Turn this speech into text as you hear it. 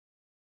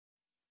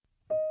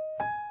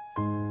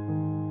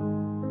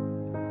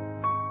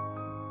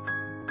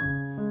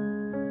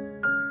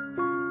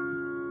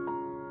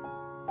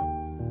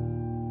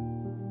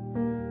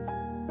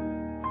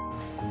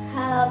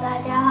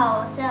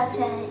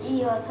权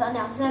益，我从2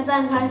岁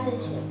半开始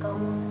学公文，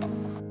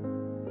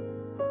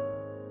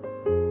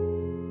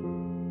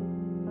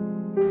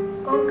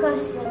功课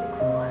写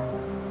快，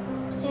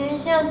学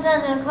校上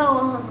的课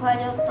文很快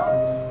就懂了。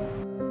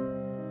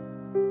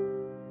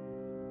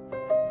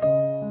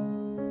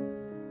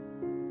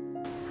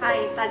嗨，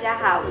大家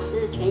好，我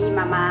是权益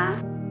妈妈。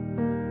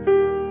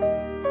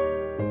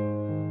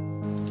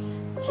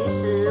其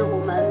实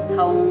我们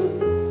从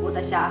我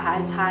的小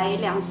孩才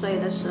2岁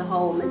的时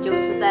候，我们就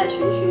是在寻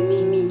寻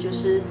觅觅，就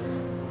是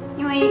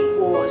因为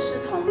我是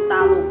从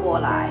大陆过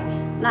来，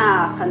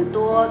那很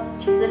多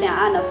其实两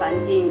岸的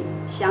环境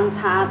相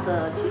差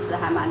的其实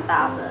还蛮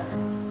大的。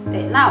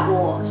对，那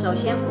我首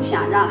先不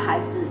想让孩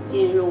子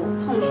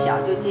从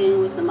小就进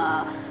入什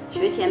么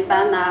学前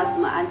班啊、什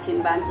么安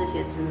亲班这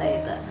些之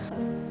类的。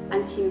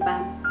安亲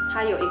班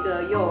它有一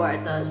个幼儿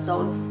的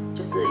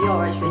就是幼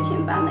儿学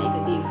前班的一个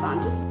地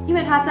方，就是因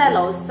为他在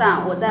楼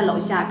上，我在楼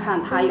下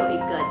看，他有一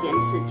个监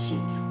视器，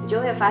你就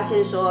会发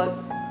现说，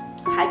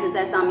孩子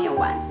在上面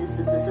玩，只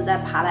是在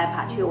爬来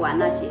爬去玩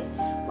那些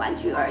玩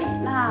具而已，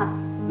那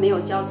没有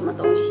教什么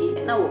东西，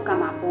那我干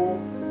嘛不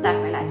带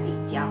回来自己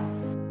教？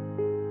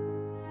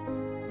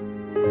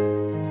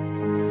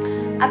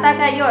大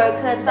概幼儿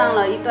课上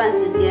了一段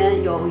时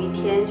间，有一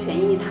天权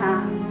益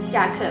他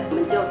下课，我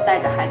们就带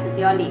着孩子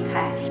就要离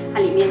开，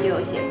他里面就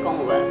有写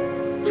公文，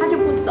他就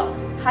不走，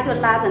他就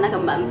拉着那个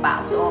门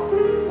把说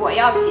我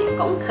要写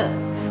功课。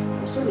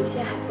我说你现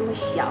在还这么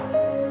小，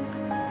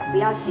不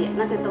要写，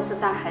那个都是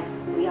大孩子，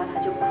不要，他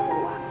就哭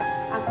啊，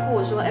他哭，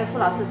我说副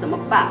老师怎么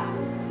办？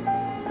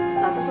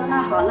老师说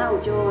那好，那我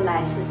就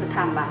来试试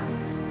看吧。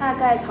大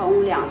概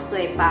从2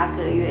岁8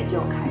个月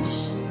就开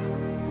始。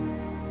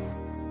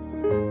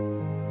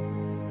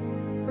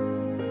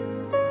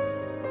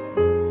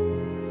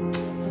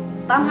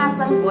当他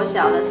升国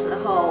小的时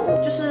候，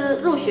就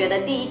是入学的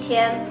第1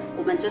天，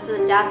我们就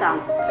是家长、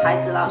孩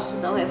子、老师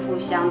都会互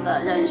相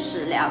的认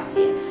识、了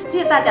解，因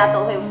为大家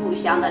都会互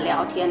相的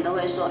聊天，都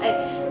会说，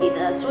你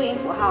的注音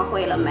符号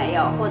会了没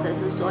有？或者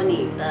是说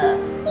你的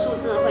数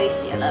字会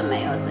写了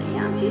没有？怎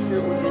样？其实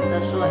我觉得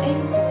说，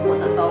我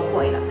的都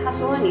会了。他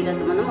说你的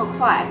怎么那么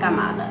快？干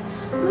嘛的？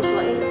我们说，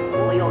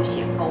我有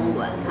写公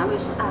文。他会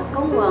说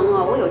公文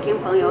哦，我有听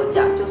朋友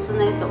讲，就是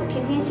那种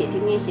天天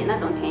写那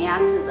种填鸭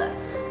式的。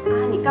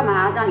你干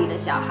嘛让你的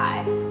小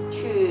孩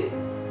去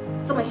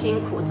这么辛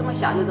苦，这么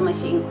小就这么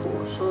辛苦？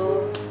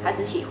说孩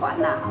子喜欢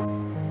呐，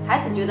孩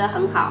子觉得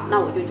很好，那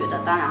我就觉得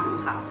当然很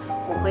好，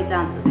我会这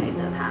样子陪着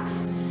他。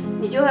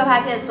你就会发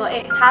现说，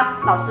他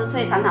老师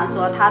会常常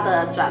说他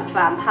的转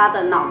换，他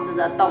的脑子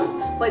的动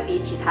会比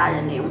其他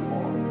人灵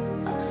活。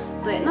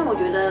对，那我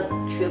觉得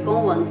学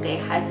公文给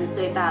孩子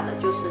最大的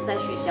就是在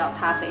学校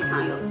他非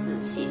常有自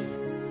信。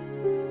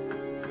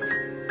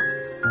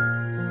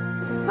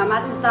妈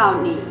妈知道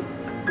你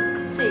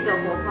是一个活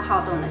泼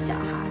好动的小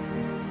孩，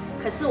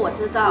可是我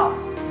知道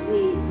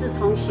你自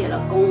从写了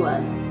公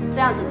文，这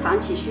样子长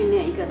期训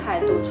练一个态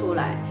度出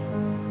来，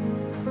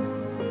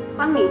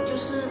当你就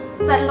是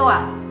在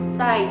乱、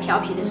在调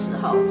皮的时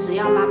候，只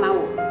要妈妈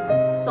我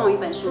送一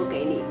本书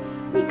给你，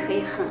你可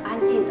以很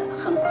安静的、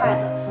很快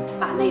的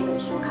把那本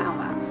书看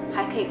完，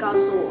还可以告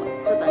诉我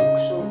这本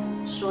书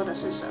说的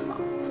是什么。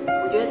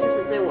我觉得这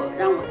是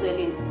让我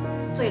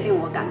最令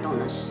我感动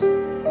的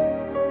事。